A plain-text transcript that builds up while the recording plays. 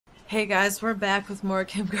Hey guys, we're back with more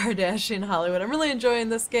Kim Kardashian Hollywood. I'm really enjoying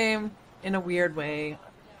this game in a weird way.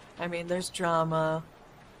 I mean, there's drama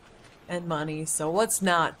and money, so what's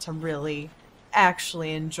not to really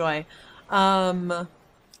actually enjoy? And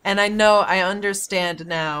I understand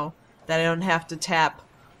now that I don't have to tap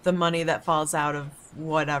the money that falls out of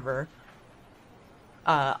whatever.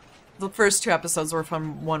 The first two episodes were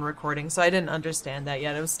from one recording, so I didn't understand that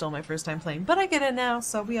yet. It was still my first time playing, but I get it now,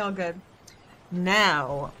 so we all good.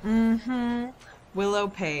 Now, Willow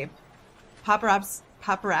Pape. Paparazzis?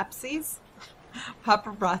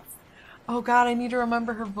 Paparazzi. Oh god, I need to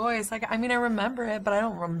remember her voice. I mean, I remember it, but I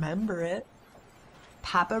don't remember it.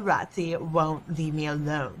 Paparazzi won't leave me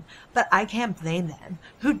alone, but I can't blame them.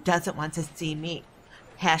 Who doesn't want to see me?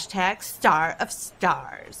 Hashtag star of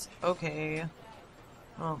stars. Okay.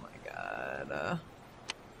 Oh my god.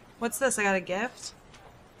 What's this? I got a gift?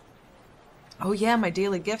 Oh yeah, my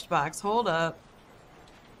daily gift box. Hold up.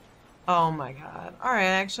 Oh my god. Alright,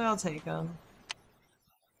 actually I'll take them.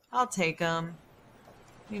 I'll take them.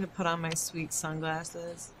 I need to put on my sweet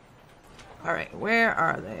sunglasses. Alright, where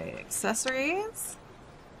are they? Accessories?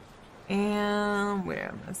 And where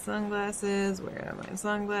are my sunglasses? Where are my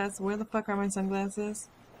sunglasses? Where the fuck are my sunglasses?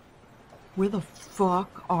 Where the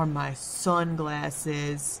fuck are my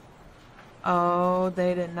sunglasses? Oh,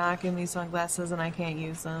 they did not give me sunglasses and I can't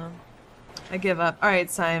use them. I give up. Alright,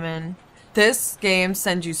 Simon. This game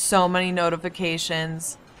sends you so many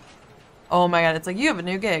notifications. Oh my god, it's like, you have a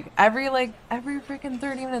new gig. Every freaking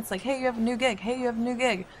 30 minutes, like, hey, you have a new gig. Hey, you have a new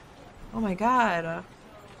gig. Oh my god.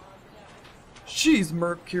 She's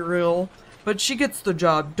mercurial, but she gets the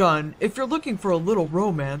job done. If you're looking for a little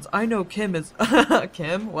romance, I know Kim is...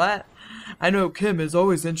 Kim? What? I know Kim is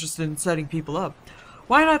always interested in setting people up.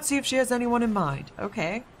 Why not see if she has anyone in mind?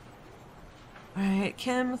 Okay. Alright,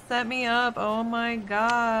 Kim, set me up. Oh my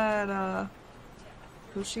god.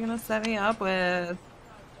 Who's she gonna set me up with?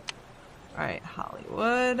 Alright,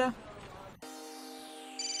 Hollywood.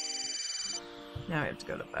 Now we have to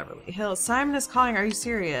go to Beverly Hills. Simon is calling. Are you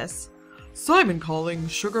serious? Simon calling.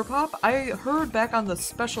 Sugar Pop? I heard back on the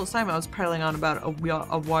special assignment I was prattling on about a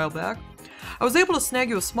while back. I was able to snag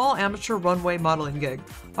you a small amateur runway modeling gig.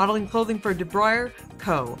 Modeling clothing for De Bruyne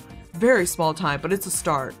Co. Very small time, but it's a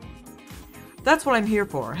start. That's what I'm here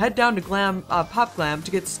for. Head down to Pop Glam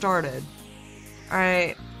to get started.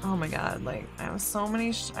 Alright. Oh my god, like, I have so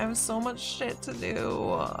much shit to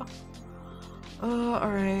do.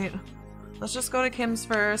 Alright. Let's just go to Kim's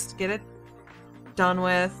first, get it done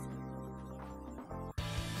with.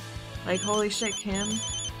 Like, holy shit, Kim.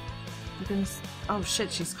 You can... Oh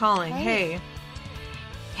shit, she's calling. Hey.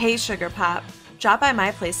 Hey, Sugar Pop. Drop by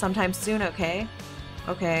my place sometime soon, okay?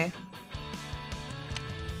 Okay.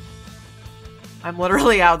 I'm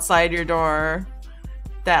literally outside your door.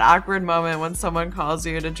 That awkward moment when someone calls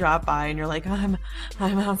you to drop by and you're like, I'm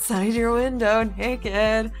outside your window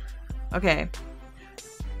naked. Okay.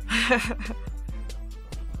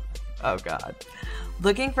 Oh god.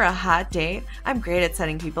 Looking for a hot date? I'm great at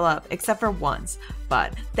setting people up, except for once.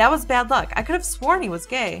 But that was bad luck. I could have sworn he was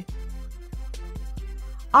gay.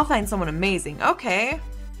 I'll find someone amazing. Okay.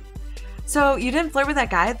 So, you didn't flirt with that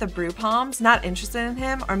guy at the Brew Palms? Not interested in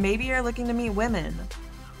him? Or maybe you're looking to meet women?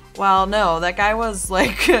 Well, no, that guy was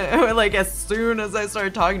like, like as soon as I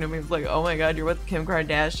started talking to him, he was like, oh my god, you're with Kim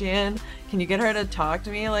Kardashian? Can you get her to talk to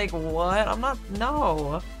me? Like, what? I'm not,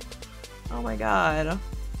 no. Oh my god.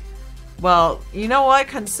 Well, you know what?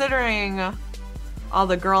 Considering all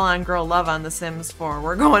the girl-on-girl love on The Sims 4,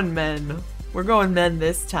 we're going men. We're going men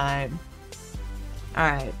this time.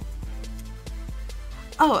 Alright.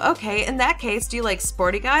 Oh, okay. In that case, do you like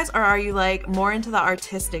sporty guys, or are you like more into the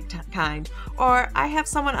artistic kind? Or I have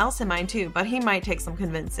someone else in mind too, but he might take some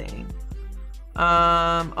convincing.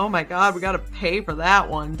 Oh my god, we gotta pay for that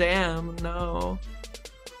one. Damn, no.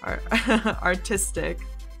 Artistic.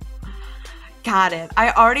 Got it.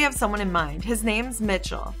 I already have someone in mind. His name's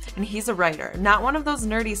Mitchell, and he's a writer. Not one of those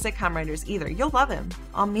nerdy sitcom writers either. You'll love him.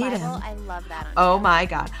 I'll meet him. I love that. Oh my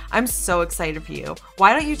god. I'm so excited for you.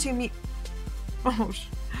 Why don't you two meet... Oh,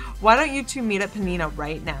 why don't you two meet at Panina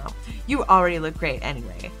right now? You already look great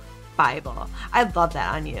anyway. Bible. I love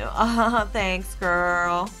that on you. Thanks,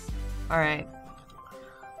 girl. Alright.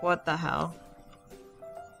 What the hell?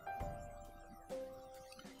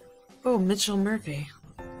 Oh, Mitchell Murphy.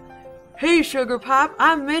 Hey, Sugar Pop.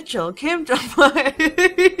 I'm Mitchell. Kim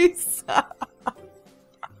Place.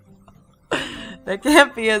 That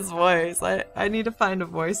can't be his voice. I need to find a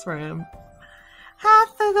voice for him. Hi,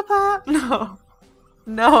 Sugar Pop. No.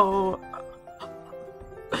 No.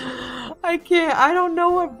 I can't. I don't know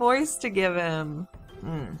what voice to give him.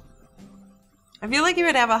 I feel like he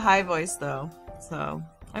would have a high voice though. So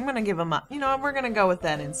I'm gonna give him a, you know, we're gonna go with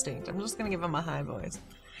that instinct. I'm just gonna give him a high voice.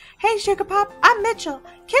 Hey, Sugar Pop, I'm Mitchell.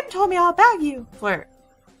 Kim told me all about you. Flirt.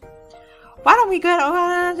 Why don't we go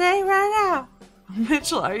on a date right now?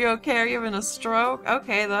 Mitchell, are you okay? Are you having a stroke?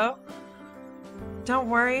 Okay, though. Don't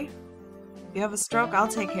worry. If you have a stroke, I'll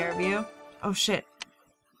take care of you. Oh, shit.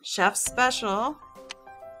 Chef special.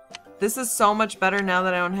 This is so much better now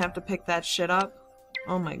that I don't have to pick that shit up.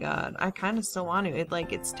 Oh my god. I kind of still want to.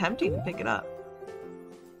 It's tempting to pick it up.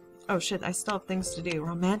 Oh shit, I still have things to do.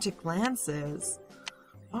 Romantic glances.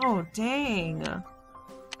 Oh, dang.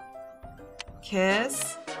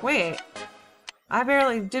 Kiss? Wait. I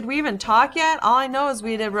barely... Did we even talk yet? All I know is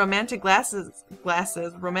we did romantic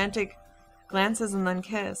romantic glances and then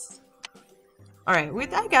kiss. Alright,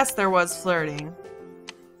 I guess there was flirting.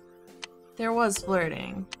 There was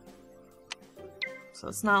flirting. So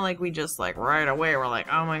it's not like we just, like, right away we're like,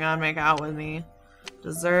 oh my god, make out with me.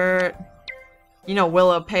 Dessert. You know,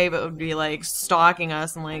 Willow Pave would be, like, stalking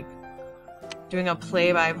us and, like, doing a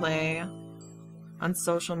play-by-play on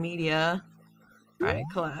social media. Alright,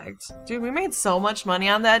 collect. Dude, we made so much money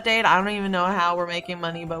on that date. I don't even know how we're making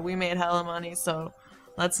money, but we made hella money, so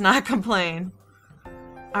let's not complain.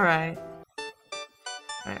 Alright.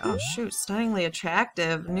 Alright, oh shoot, stunningly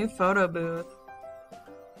attractive. New photo booth.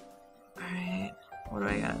 Alright, what do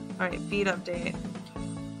I got? Alright, feed update.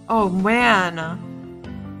 Oh man!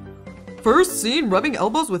 First seen rubbing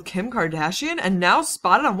elbows with Kim Kardashian, and now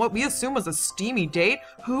spotted on what we assume was a steamy date?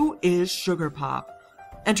 Who is Sugar Pop?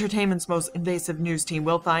 Entertainment's most invasive news team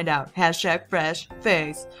will find out. Hashtag fresh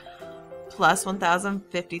face. Plus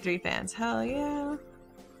 1,053 fans. Hell yeah.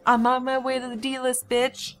 I'm on my way to the D-list,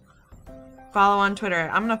 bitch. Follow on Twitter.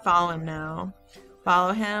 I'm gonna follow him now.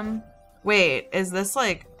 Follow him. Wait, is this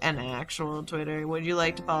like an actual Twitter? Would you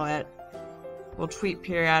like to follow it? We'll tweet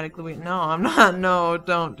periodically. No, I'm not. No,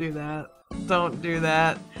 don't do that. Don't do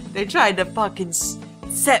that. They tried to fucking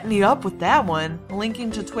set me up with that one.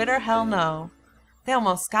 Linking to Twitter? Hell no. They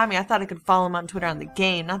almost got me. I thought I could follow him on Twitter on the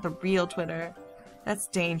game, not the real Twitter. That's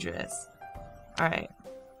dangerous. Alright.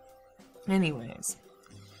 Anyways.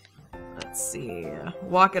 Let's see.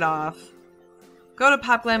 Walk it off. Go to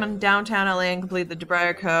Pop Glam in downtown LA and complete the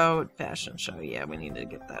DeBrier Code fashion show. Yeah, we need to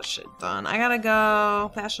get that shit done. I gotta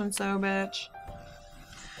go. Fashion show, bitch.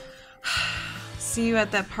 See you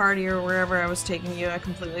at that party or wherever I was taking you. I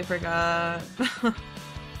completely forgot.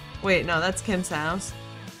 Wait, no, that's Kim's house.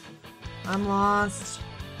 I'm lost.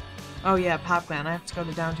 Oh yeah, Pop Glam. I have to go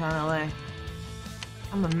to downtown LA.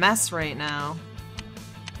 I'm a mess right now.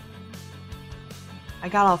 I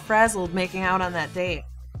got all frazzled making out on that date.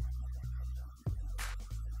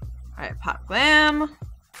 Alright, Pop Glam.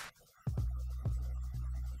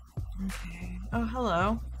 Okay. Oh,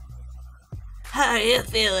 hello. How are you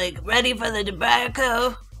feeling? Ready for the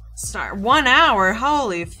DeBrier? Start 1 hour?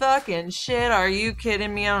 Holy fucking shit, are you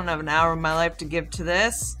kidding me? I don't have an hour of my life to give to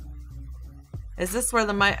this. Is this where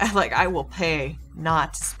the like, I will pay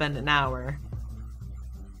not to spend an hour.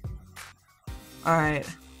 Alright.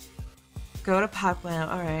 Go to Pop Glam.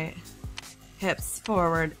 Alright. Hips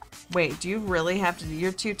forward. Wait, do you really have to?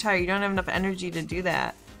 You're too tired. You don't have enough energy to do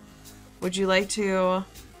that. Would you like to?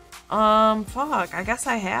 Fuck. I guess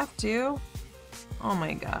I have to. Oh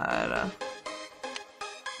my god.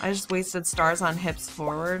 I just wasted stars on hips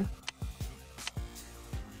forward.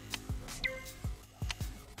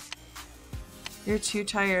 You're too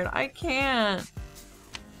tired. I can't.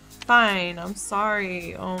 Fine. I'm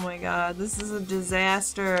sorry. Oh my god. This is a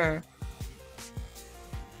disaster.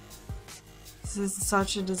 This is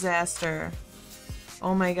such a disaster.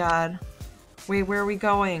 Oh my god. Wait, where are we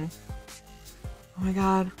going? Oh my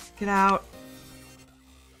god. Get out.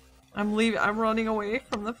 I'm leaving. I'm running away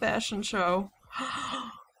from the fashion show.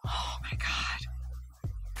 Oh my god.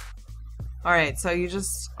 Alright, so you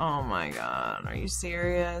just... Oh my god. Are you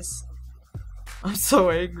serious? I'm so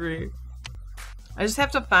angry. I just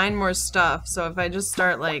have to find more stuff. So if I just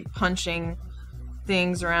start like punching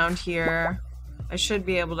things around here, I should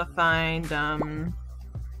be able to find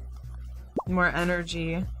more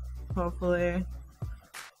energy, hopefully.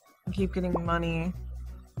 I keep getting money.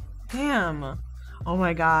 Damn. Oh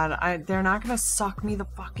my god, they're not gonna suck me the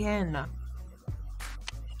fuck in. I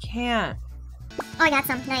can't. Oh, I got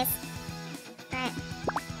some. Nice. Alright.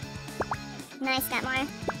 Nice, got more.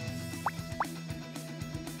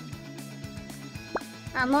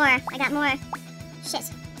 Oh, more. I got more.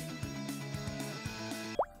 Shit.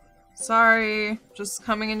 Sorry, just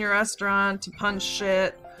coming in your restaurant to punch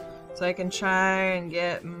shit so I can try and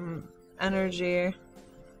get energy.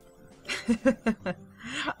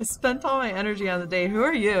 I spent all my energy on the date. Who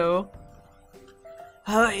are you?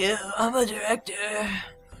 How are you? I'm a director.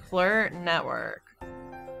 Flirt Network.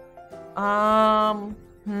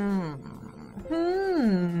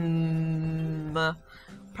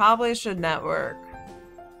 Probably should network.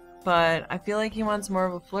 But I feel like he wants more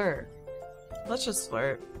of a flirt. Let's just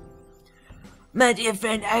flirt. My dear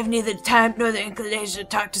friend, I have neither time nor the inclination to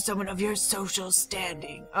talk to someone of your social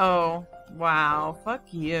standing. Oh, wow.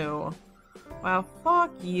 Fuck you. Wow,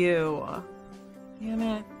 fuck you. Damn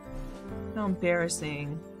it. How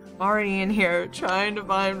embarrassing. I'm already in here trying to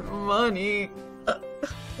find money.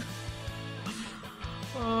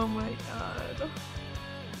 Oh my god.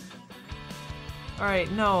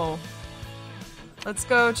 Alright, no. Let's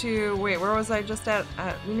go to... Wait, where was I just at?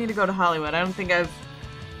 We need to go to Hollywood. I don't think I've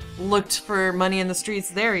looked for money in the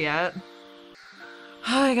streets there yet.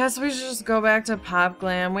 I guess we should just go back to Pop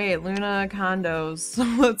Glam. Wait, Luna condos.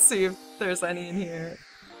 Let's see if there's any in here.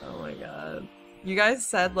 Oh my god. You guys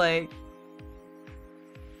said, like...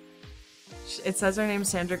 It says her name's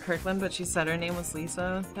Sandra Kirkland, but she said her name was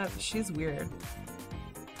Lisa. She's weird.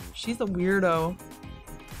 She's a weirdo.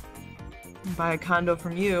 Buy a condo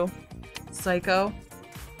from you, psycho.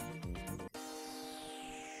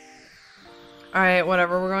 Alright,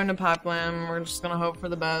 whatever. We're going to Pop Glam. We're just gonna hope for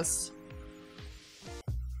the best.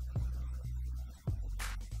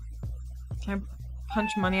 Can I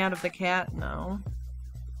punch money out of the cat? No.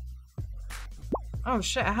 Oh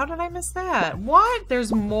shit, how did I miss that? What?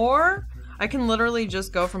 There's more? I can literally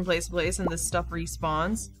just go from place to place and this stuff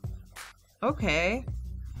respawns? Okay.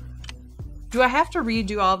 Do I have to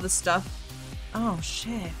redo all the stuff? Oh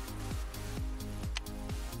shit.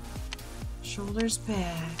 Shoulders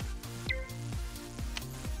back.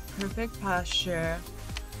 Perfect posture.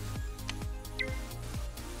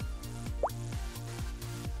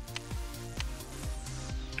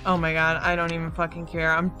 Oh my god, I don't even fucking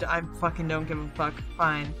care. I fucking don't give a fuck.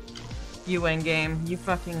 Fine. You win, game. You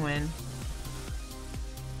fucking win.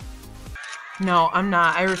 No, I'm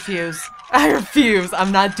not. I refuse. I refuse.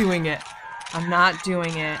 I'm not doing it. I'm not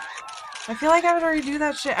doing it. I feel like I would already do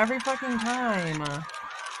that shit every fucking time. What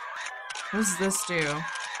does this do?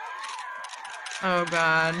 Oh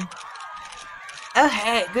god. Oh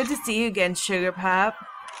hey, good to see you again, Sugar Pop.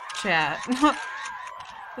 Chat.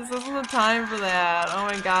 This isn't the time for that. Oh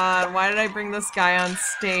my god, why did I bring this guy on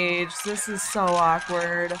stage? This is so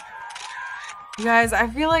awkward. You guys, I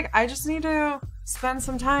feel like I just need to spend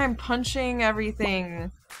some time punching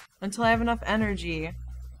everything until I have enough energy.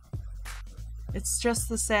 It's just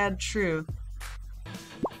the sad truth.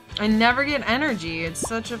 I never get energy. It's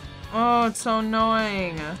such a... Oh, it's so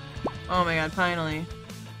annoying. Oh my god, finally.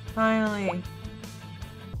 Finally.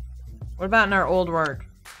 What about in our old work?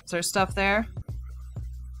 Is there stuff there?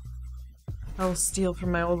 I will steal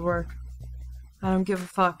from my old work. I don't give a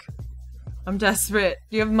fuck. I'm desperate.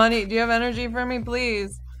 Do you have money? Do you have energy for me,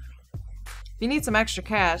 please? If you need some extra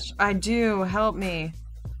cash, I do. Help me.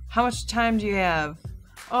 How much time do you have?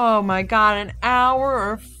 Oh my god, an hour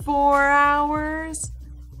or 4 hours?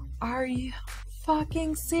 Are you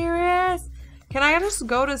fucking serious? Can I just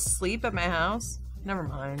go to sleep at my house? Never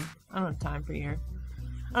mind. I don't have time for your...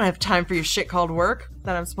 I don't have time for your shit called work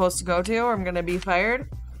that I'm supposed to go to or I'm gonna be fired.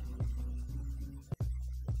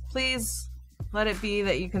 Please let it be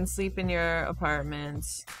that you can sleep in your apartment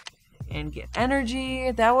and get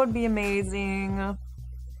energy. That would be amazing.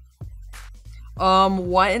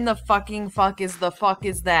 What in the fucking fuck is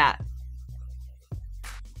that?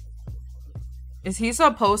 Is he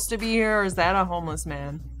supposed to be here or is that a homeless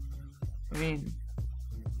man? I mean,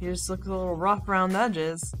 he just looks a little rough around the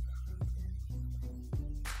edges.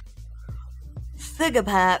 Sugar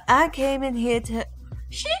Pop, I came in here to...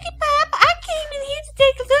 Sugar Pop, I came in here to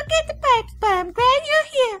take a look at the pipes, but I'm glad you're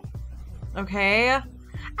here. Okay.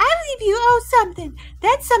 I believe you owe something.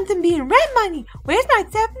 That's something being rent money. Where's my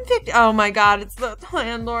 $7.50? Oh my god, it's the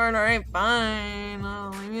landlord. Alright, fine.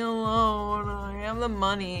 Oh, leave me alone. I have the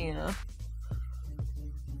money.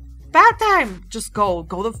 About time. Just go.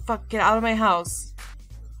 Go the fuck. Get out of my house.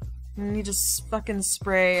 I need to fucking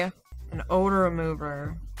spray an odor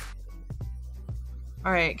remover.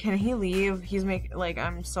 Alright, can he leave? He's like,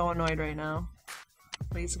 I'm so annoyed right now.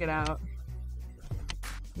 Please get out.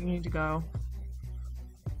 You need to go.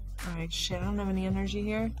 Alright, shit, I don't have any energy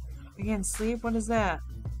here. I can't sleep? What is that?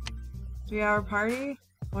 3-hour party?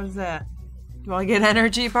 What is that? Do I get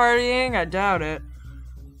energy partying? I doubt it.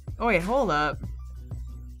 Oh wait, hold up.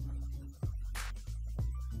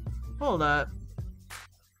 Hold up.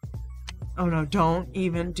 Oh no, don't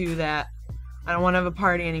even do that. I don't want to have a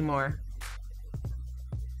party anymore.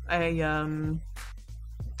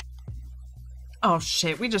 Oh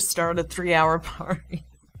shit, we just started a 3-hour party.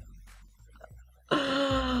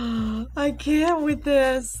 I can't with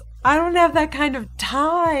this. I don't have that kind of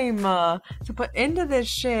time to put into this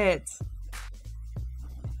shit.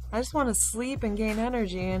 I just want to sleep and gain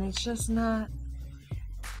energy, and it's just not.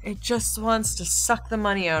 It just wants to suck the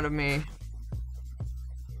money out of me.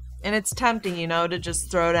 And it's tempting, you know, to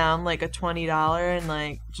just throw down like a $20 and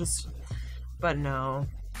like just. But no,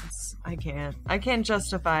 I can't. I can't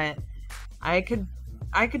justify it. I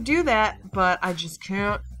could do that, but I just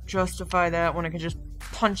can't justify that when I could just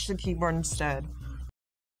punch the keyboard instead.